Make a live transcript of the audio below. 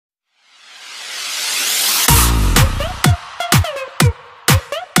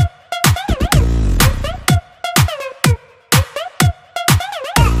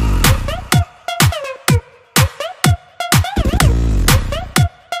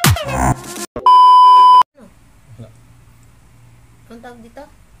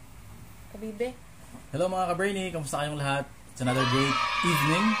Hello mga Ka Brainy, kamusta kayong lahat? It's another great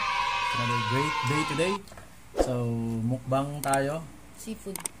evening. It's another great day today. So, mukbang tayo.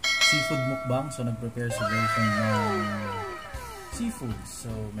 Seafood Mukbang. So, nag-prepare si girlfriend ng seafood. So,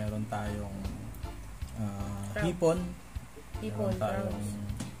 meron tayong hipon. Meron tayong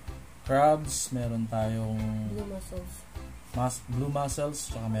crabs. Meron tayong blue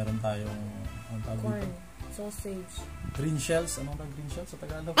mussels. Tsaka meron tayong corn, sausage, green shells. Anong tawag green shells sa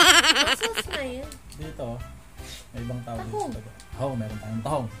Tagalog? mussels na yan. Dito, may ibang tawag dito sa Tagalog. Tahong, meron tayong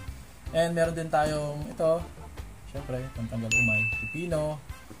tahong. And meron din tayong ito, syempre, pantanggal umay, pipino.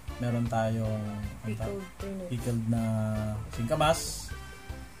 Meron tayong pickled na singkamas.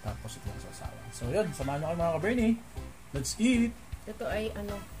 Tapos ito yung sasawa. So yun, samahan nyo kayo mga Ka Brainy. Let's eat! Ito ay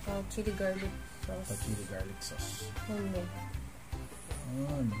chili garlic sauce. Ito chili garlic sauce.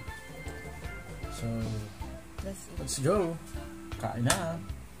 So, let's go! Kain na!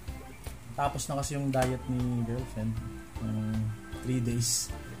 Tapos na kasi yung diet ni girlfriend. 3 days.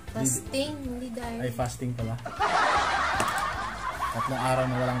 Fasting, hindi diet. Ay, fasting pala. 3 araw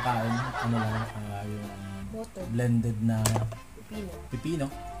na walang kain. Ano lang, yung water, blended na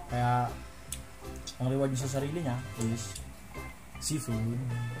pipino. Kaya, ang reward niya sa sarili niya is seafoods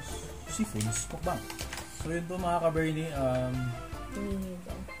mukbang. So yun po mga Ka Brainy,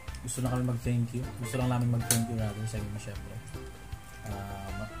 gusto na kami mag-thank you. Gusto lang namin mag-thank you rather sa inyo syempre.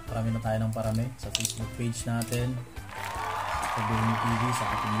 Parami na tayo ng parami sa Facebook page natin, sa Brainy TV, sa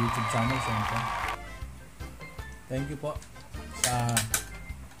ating YouTube channel syempre. Thank you po sa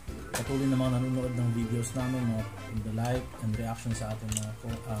patuloy na mga nanonood ng videos namin, mga like and reaction sa ating mga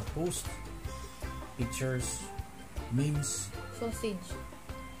post, pictures, memes, sausage.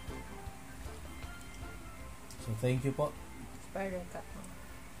 So thank you po. Spiral cut.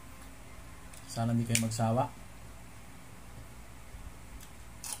 Sana hindi kayo magsawa.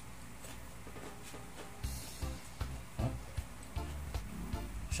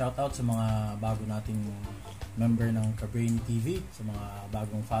 Shout out sa mga bago nating member ng Ka Brainy TV, sa mga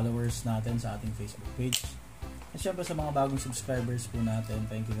bagong followers natin sa ating Facebook page. At syempre sa mga bagong subscribers po natin,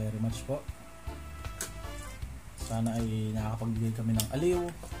 thank you very much po. Sana ay nakakapagbigay kami ng aliw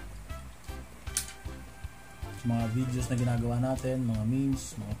sa mga videos na ginagawa natin, mga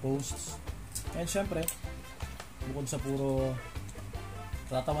memes, mga posts. And syempre, bukod sa puro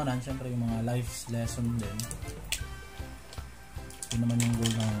tatawanan, syempre yung mga life lesson din. Yun naman yung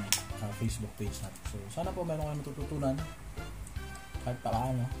goal ng Facebook page natin. So, sana po meron kayo matututunan kahit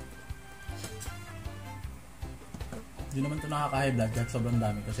paano. Hindi naman ito nakaka-high blood kahit sobrang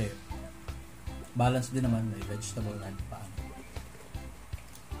dami kasi balance din naman, may vegetable kahit paano.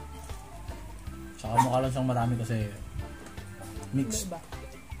 Tsaka mukha lang siyang marami kasi mixed.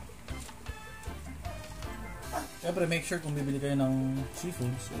 Siyempre, make sure kung bibili kayo ng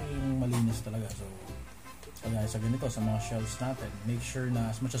seafoods, yung malinis talaga. So, kaya sa ganito, sa mga shells natin, make sure na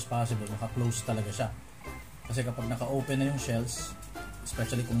as much as possible, naka-close talaga siya. Kasi kapag naka-open na yung shells,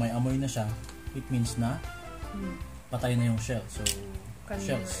 especially kung may amoy na siya, it means na patay na yung shell. So,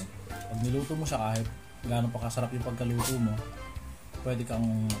 shells. Pag niluto mo siya, kahit gaano pa kasarap yung pagkaluto mo, pwede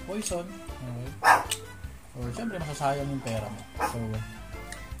kang poison. Okay? Or syempre, masasayang yung pera mo. So,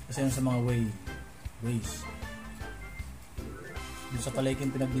 kasi yun sa mga ways. Yung sa palengke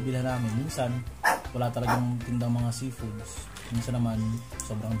yung pinagbibilhan namin, minsan wala talagang tindang mga seafoods, minsan naman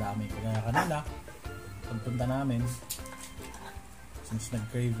sobrang dami. Kaya kanina pagpunta namin, since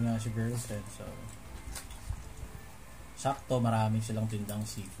nag-crave nga si girlfriend, so sakto marami silang tindang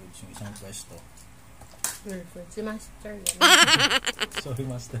seafoods, yung isang pwesto. Girlfriend, si Master yan. Sorry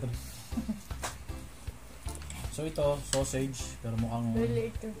Master. So ito, sausage, pero mukhang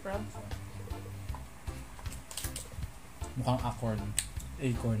acorn.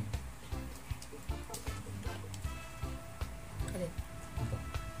 Ito.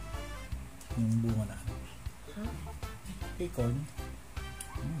 Yung bunga na. Acorn.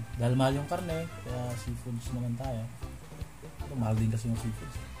 Dahil mahal yung karne, kaya seafoods naman tayo. Ito, mahal din kasi yung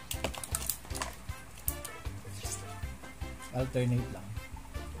seafoods. Alternate lang.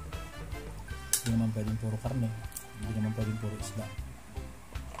 Hindi naman pwedeng puro karne. Hindi naman pwedeng puro isda.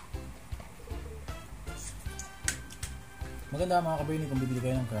 Maganda mga Ka Brainy kung bibili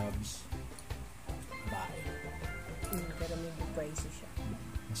kayo ng crabs. Bahay. Pero medyo pricey siya.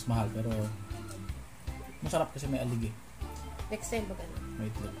 Mas mahal pero masarap kasi may alig eh. Next time pag ano?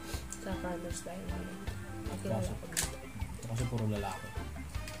 May itlog. Sa farmers dahil kasi puro lalaki.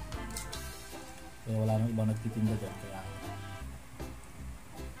 Kaya wala nang ibang nagtitinda dyan. Kaya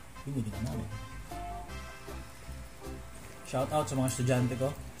pinili na namin. Shout out sa mga estudyante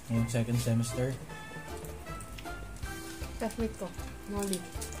ko ngayong 2nd semester. Classmate ko, muli.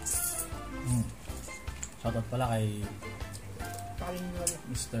 Shoutout pala kay Paling Noli.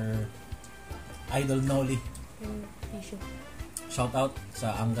 Mr. Idol Noli. Yung tissue. Shoutout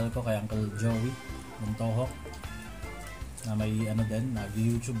sa uncle ko, kay Uncle Joey Montoho, na may ano din,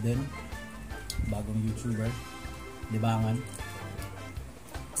 nag-YouTube din, bagong YouTuber, Libangan.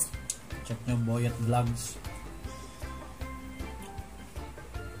 Check nyo Boyet Vlogs.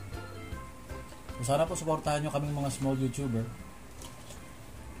 So, sana po supportahan nyo kaming mga small YouTuber.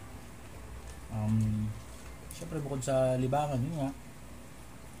 Siyempre bukod sa Libangan, yun nga,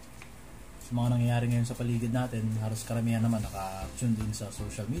 sa mga nangyayari ngayon sa paligid natin, halos karamihan naman naka-tune din sa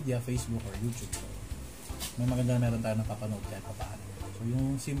social media, Facebook or YouTube. So, may maganda na meron tayo napapanood kahit papaano. So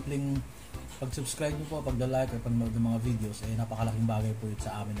yung simpleng pag-subscribe nyo po, pag-like or pag-nood ng mga videos, eh napakalaking bagay po yun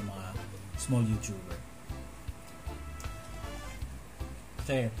sa amin ng mga small YouTuber.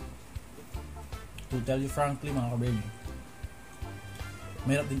 Kasi to tell you frankly mga Ka-Brainy,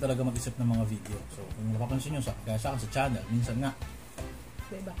 mahirap din talaga mag-isip ng mga video. So kung napapansin nyo, kaya sa akin sa channel, minsan nga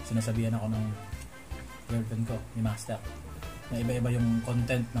Diba? sinasabihan ako ng girlfriend ko, ni Master, na iba-iba yung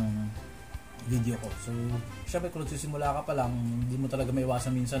content ng video ko. So syempre kung nagsisimula ka pa lang, hindi mo talaga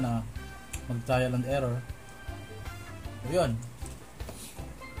maiwasan minsan na mag-trial and error. So yun,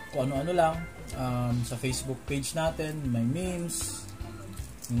 kung ano-ano lang. Sa Facebook page natin may memes,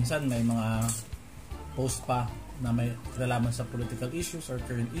 minsan may mga post pa na may kinalaman sa political issues or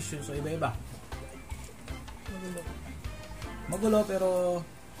current issues. So iba-iba, magulo pero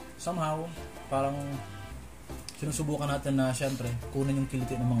somehow parang sinusubukan natin na syempre kunin yung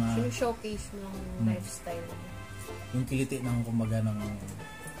kiliti ng mga showcase ng lifestyle. Yung kiliti ng kumbaga ng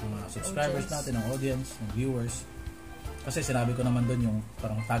mga subscribers Audience. natin, ng audience, ng viewers. Kasi sinabi ko naman doon yung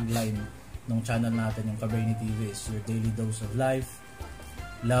parang tagline ng channel natin, yung Ka Brainy TV, is your daily dose of life,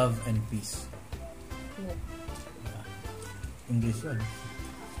 love, and peace. English yun.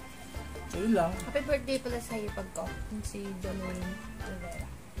 So yun lang. Happy birthday pala sa'yo pagko. Si Jonalyn Rivera.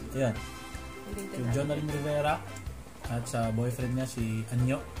 Ayan. Si Jonalyn Rivera at sa boyfriend niya si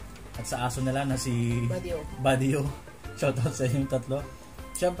Inyo at sa aso nila na si Badio. Shoutout sa inyong tatlo.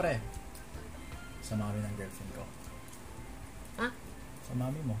 Siyempre, sa mami ng girlfriend ko. Ha? Sa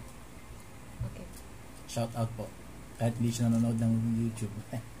mami mo. Okay. Shoutout po. Kahit hindi siya nanonood ng YouTube.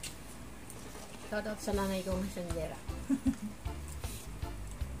 Shoutout sa nanay kong sandera.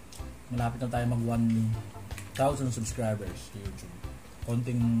 Malapit na tayo mag 1,000 subscribers sa YouTube.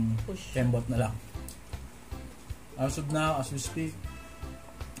 Konting Push. kembot na lang. As of now, as we speak,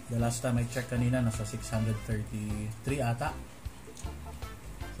 the last time I checked kanina, nasa 633 ata.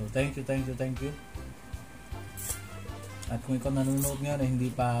 So, thank you. At kung ikaw nanonood nga na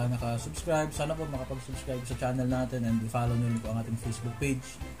hindi pa nakasubscribe, sana po makapag-subscribe sa channel natin and i-follow nyo rin po ang ating Facebook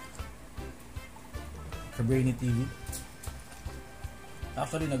page, Ka Brainy TV.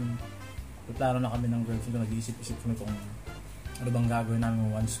 Actually, nagplano na kami ng girlfriend ko, nag-iisip-isip kami kung ano bang gagawin namin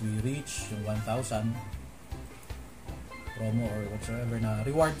once we reach yung 1,000 promo or whatsoever na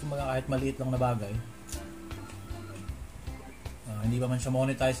reward, kumbaga kahit maliit lang na bagay. Hindi pa man siya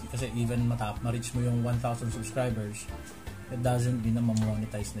monetize kasi even ma-reach mo yung 1,000 subscribers, it doesn't mean na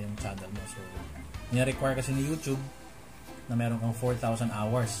ma-monetize na yung channel mo. So, niya-require kasi ni YouTube na meron kang 4,000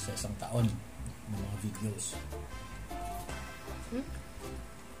 hours sa isang taon ng mga videos.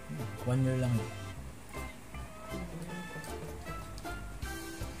 1 year lang.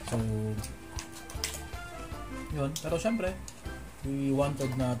 So, yun. Pero syempre, we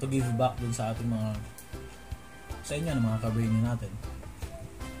wanted na to give back dun sa ating mga, sa inyo ng mga Ka Brainy natin.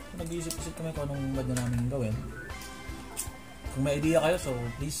 So, nag-iisip-isip kami kung anong pwede namin gawin. Kung may idea kayo, so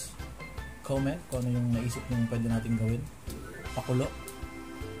please comment kung ano yung naisip nyo pwede natin gawin. Pakuluan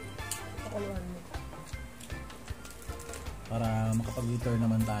mo. Para makapag-return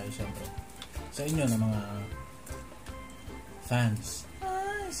naman tayo syempre sa inyo na mga fans.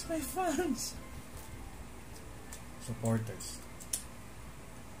 It's my fans. Supporters.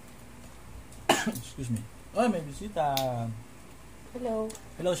 Excuse me. Oh, may bisita. Hello.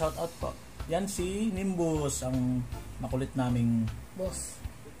 Hello, shout out po. Yan si Nimbus, ang makulit naming Boss.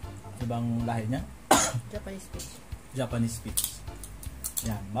 ibang lahi niya. Japanese fish. Japanese speech.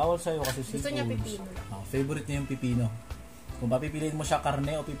 Yan, bawal sa'yo kasi Gusto niya pipino lang. Favorite niya yung pipino. Kung papipiliin mo siya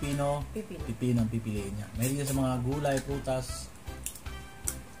karne o pipino, pipino ang pipiliin niya. Mahilig sa mga gulay, prutas.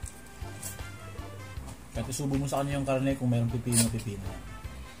 Kahit isubo mo sa kanya yung karne, kung mayroong pipino.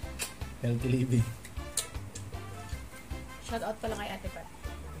 Healthy living. Shout out pala kay Ate Pat.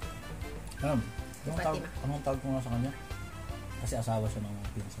 Anong tawag ko nga sa kanya? Kasi asawa siya ng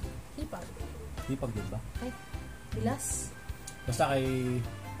pinsan. Hipag din ba? Ay, bilas. Basta kay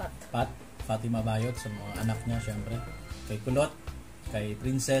Pat, Fatima Bayot, sa mga anak niya syempre. Kay Kulot, kay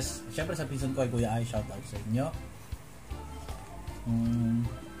Princess. Siyempre sa pinsan ko, kay Kuya Ay, shoutout sa inyo.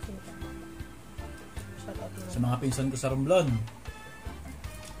 Sa mga pinsan ko sa Romblon,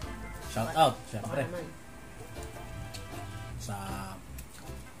 shoutout, siyempre. Sa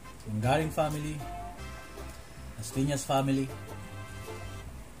Ungaring family, Astinas family,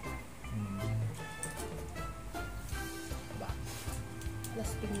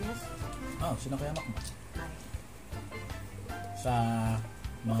 Las Piñas. Oh, sino kaya Makma? Sa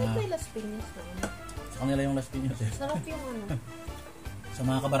Bakit mga may Las Piñas na ano? sa kanila yung Las Piñas eh. Sarap yung ano. Sa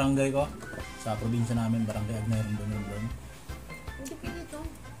mga kabarangay ko, sa probinsya namin, Barangay Agner, Romblon. Hindi pinito.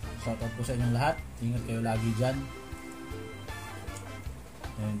 Shoutout po sa inyong lahat. Ingat kayo lagi dyan.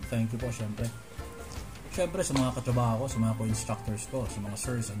 And thank you po syempre. Syempre sa mga katrabaho ko, sa mga co-instructors ko, sa mga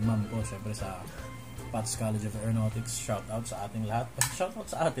sirs and ma'am ko, syempre sa Pats College of Aeronautics, shoutout sa ating lahat. Shoutout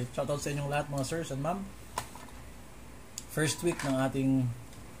sa atin. Shoutout sa inyong lahat mga sirs and ma'am. First week ng ating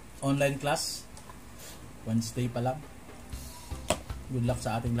online class. Wednesday pa lang. Good luck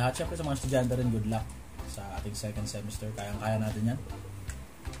sa ating lahat. Syempre sa mga estudyante rin, good luck sa ating second semester. Kayang-kaya natin yan.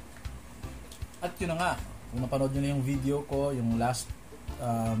 At yun na nga, kung napanood nyo na yung video ko, yung last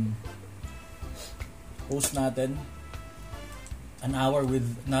post natin, an hour with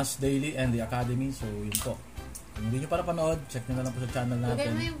NASDAILY and the Academy. So yun po. Kung hindi nyo pa napanood, check nyo na lang po sa channel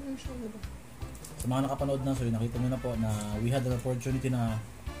natin. Okay, yung show mo ba? Sa mga nakapanood na, so yun, nakita nyo na po na we had an opportunity na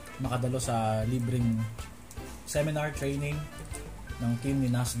makadalo sa libreng seminar training ng team ni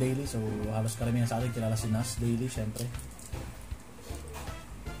NASDAILY. So halos karamihan sa atin kilala si NASDAILY, syempre.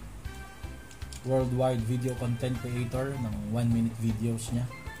 Worldwide video content creator ng 1-minute videos niya.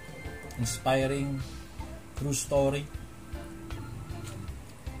 Inspiring true story.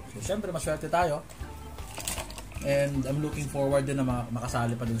 So syempre maswerte tayo. And I'm looking forward din na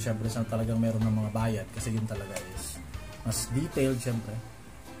makasali pa din syempre sa talagang meron ng mga bayad, kasi yun talaga is mas detailed syempre.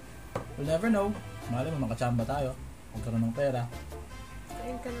 We'll never know. Malay mo makachamba tayo, magkaroon ng pera.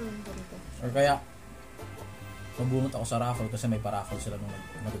 Kain ka naman ba rito? Or kaya mabunot ako sa raffle, kasi may paraffle sila nung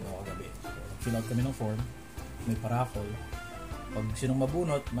nagod ako kagabi. Fill out kami ng form, may paraffle. Pag sinong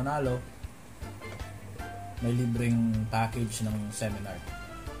mabunot, manalo, may libreng package ng seminar,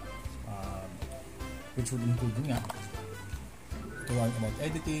 which would include din nga to learn about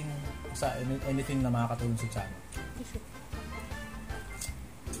editing, sa anything na makakatulong sa channel.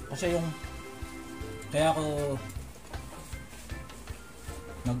 Kasi yung kaya ako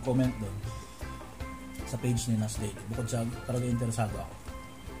nag-comment doon sa page ni NASDAILY, bukod sa talaga interesado ako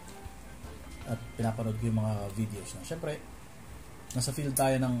at pinapanood ko yung mga videos na. Siyempre, nasa field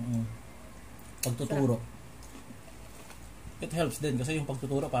tayo ng pagtuturo. It helps din kasi yung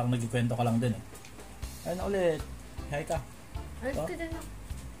pagtuturo parang nagkikwento ka lang din eh. Ayun na ulit. Hi ka. Ay, ito din ako.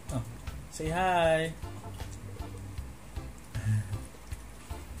 Oh, say hi.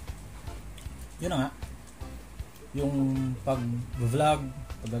 Yun na nga. Yung pag-vlog,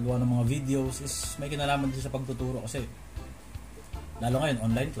 paggagawa ng mga videos is may kinalaman din sa pagtuturo kasi lalo ngayon,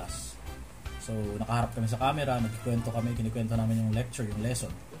 online class. So, nakaharap kami sa camera, nagkikwento kami, kinikwento namin yung lecture, yung lesson.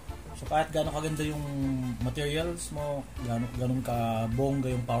 So, kahit gano'ng kaganda yung materials mo, gano'ng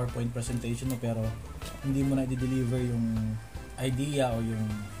kabongga yung PowerPoint presentation mo, pero hindi mo na i-deliver yung idea o yung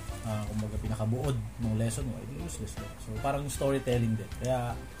kumbaga pinakabuod ng lesson mo, ay useless din. So, parang storytelling din.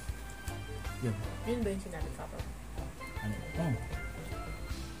 Kaya, yun. Yun ba yung sinabi ka pa? Ano? Oh.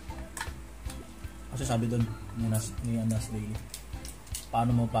 Kasi sabi doon ni NASDAILY,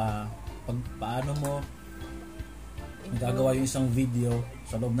 paano mo gagawa yung isang video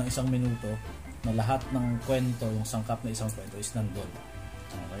sa loob ng 1 minuto na lahat ng kwento, yung sangkap na isang kwento is nandun.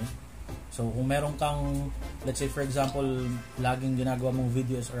 Okay? So, kung meron kang, let's say for example, laging ginagawa mong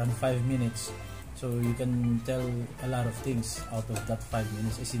video is around 5 minutes, so you can tell a lot of things out of that 5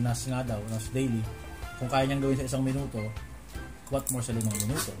 minutes. Si Nas nga daw, NASDAILY, kung kaya niyang gawin sa 1 minuto, what more sa 5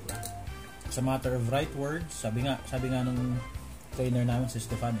 minuto? It's a matter of right words. Sabi nga nung trainer namin si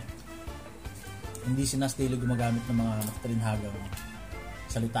Stefania, hindi si NASDAILY gumagamit ng mga matalinhagang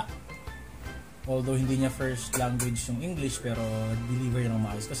salita. Although hindi niya first language yung English, pero deliver niya ng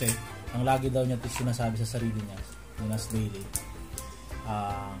maayos. Kasi ang lagi daw niya sinasabi sa sarili niya, ni NASDAILY,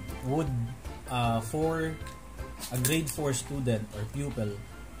 for a grade 4 student or pupil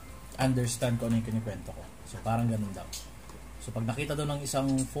understand ko ano yung kinikwento ko. So parang ganun daw. So pag nakita daw ng isang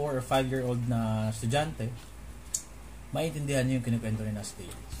 4 or 5-year-old na estudyante, maintindihan niya yung kinikwento ni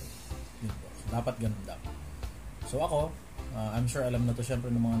NASDAILY. So, yun po. So, dapat ganun daw. So ako, I'm sure alam na to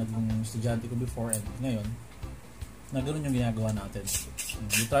syempre ng mga naging estudyante ko before and ngayon, na ganun yung ginagawa natin.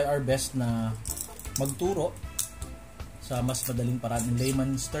 We try our best na magturo sa mas madaling paraan, in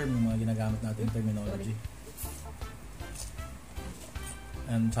layman's term, yung mga ginagamit natin terminology.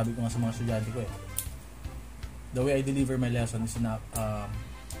 And sabi ko nga sa mga estudyante ko the way I deliver my lesson is na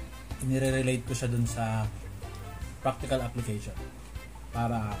inire-relate ko siya dun sa practical application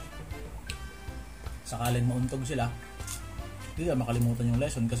para sakaling mauntog sila, hindi na makalimutan yung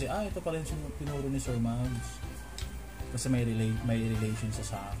lesson kasi ito pala yung pinuro ni Sir Mags kasi may relation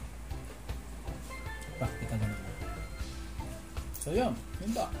sa practical na naman. So yun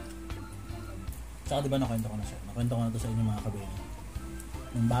ba? Tsaka diba nakwento ko na siya, nakwento ko na to sa inyo mga kabini.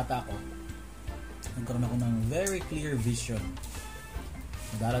 Nung bata ko, nagkaroon ako ng very clear vision.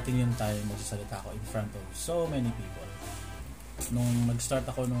 Darating yung time magsasalita ako in front of so many people. Nung nag-start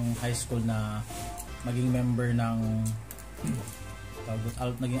ako nung high school na maging member ng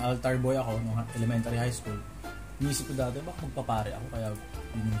naging altar boy ako nung elementary high school, inisip ko dati baka magpapare ako kaya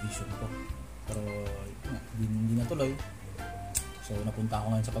yun yung vision ko. Pero hindi natuloy. So napunta ako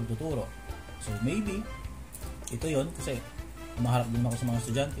ngayon sa pagtuturo. So maybe ito yon kasi umaharap din ako sa mga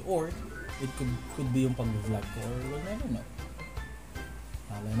estudyante or it could be yung pag-vlog ko or we'll never know.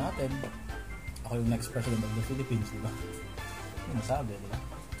 Malay natin, ako yung next president of the Philippines, di ba? Hindi masabi, di ba?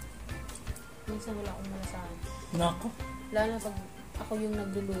 Minsan wala akong malasahan. Nako. Lalo na pag ako yung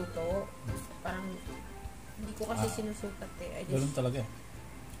nagluluto, parang hindi ko kasi sinusukat I just ganun talaga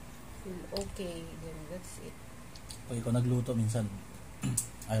feel okay, then that's it. Pag ikaw nagluto, minsan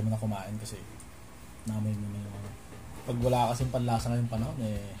ayaw mo na kumain kasi namin mo na yung pag wala kasing panlasa ngayong panahon,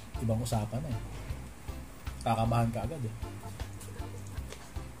 ibang usapan kakabahan ka agad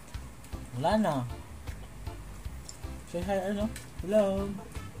wala na. Say hi, hello.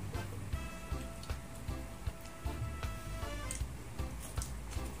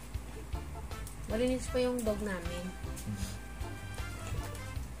 Malinis pa yung dog namin.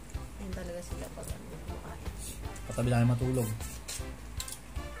 Yan talaga sila pag kumakain. Katabi lang matulog.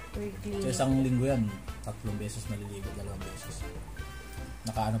 Clean. Sa isang linggo yan, 3 beses naliligo, 2 beses.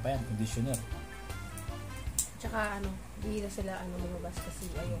 Nakaano pa yan, conditioner. Tsaka bihira sila lumabas kasi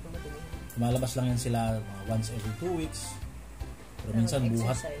ayoko madumi. Lumalabas lang yan sila once every 2 weeks. Pero minsan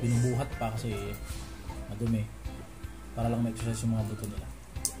binubuhat pa kasi madumi. Para lang ma-exercise yung mga buto nila.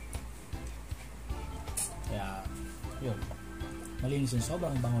 Kaya, yun. Malinis yun.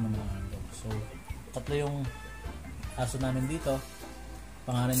 Sobrang bango ng mga dog. So, 3 yung aso namin dito.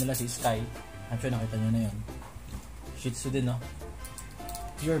 Pangalan nila si Sky. I'm sure nakita nyo na yun. Shih Tzu din, no?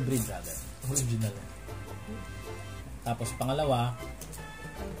 Pure breed, rather. Original. Tapos, pangalawa,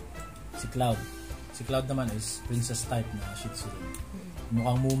 si Cloud. Si Cloud naman is princess type na Shih Tzu rin.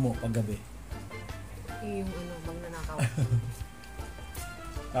 Mukhang mumo paggabi. Yung bang nanakaw.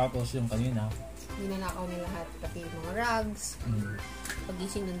 Tapos yung kanina, ninanakaw nila lahat, pati yung mga rugs.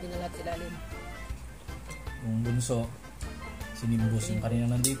 Pagising nandun na lahat ilalim. Yung bunso, si Nimbus, yung kanina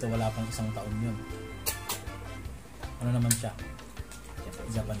nandito, wala pang 1 taon yun. Ano naman siya?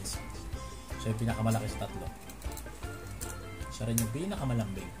 Japanese. So yung pinakamalaki sa 3. Siya rin yung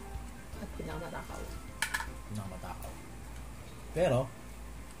pinakamalambing. At pinakamatakaw. Pero,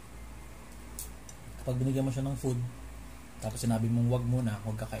 kapag binigyan mo siya ng food, tapos sinabi mong wag muna,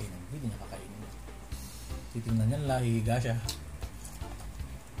 huwag kakainin, hindi niya kakainin. Titingnan niya lang, hihiga siya.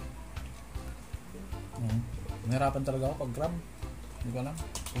 Nahirapan talaga ako pag grab. Hindi ko alam.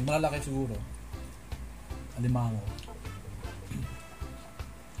 Pag malalaki siguro, alimango.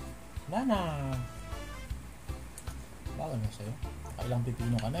 Wala na. Bagal na sa'yo. Kailang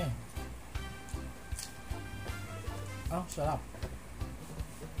pipino ka na sarap.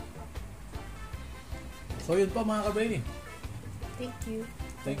 So yun po mga ka-Brainy. Thank you.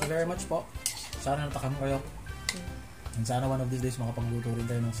 Thank you very much po. Sana natakam kayo. And sana one of these days makapagluto rin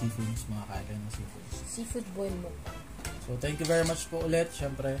kayo ng seafoods, makakain kayo ng seafoods. Seafood boil mukbang. So thank you very much po ulit.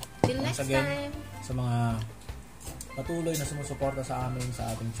 Siyempre, till next time. Sa mga patuloy na sumusuporta sa amin,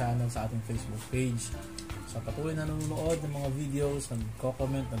 sa ating channel, sa ating Facebook page, sa patuloy na nanonood ng mga videos,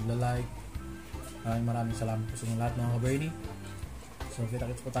 nagko-comment, nagla-like. Maraming salamat po sa inyo lahat mga ka-Brainy. So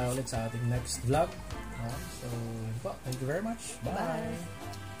kita-kits po tayo ulit sa ating next vlog. So yun po. Thank you very much.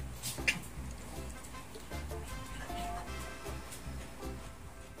 Bye.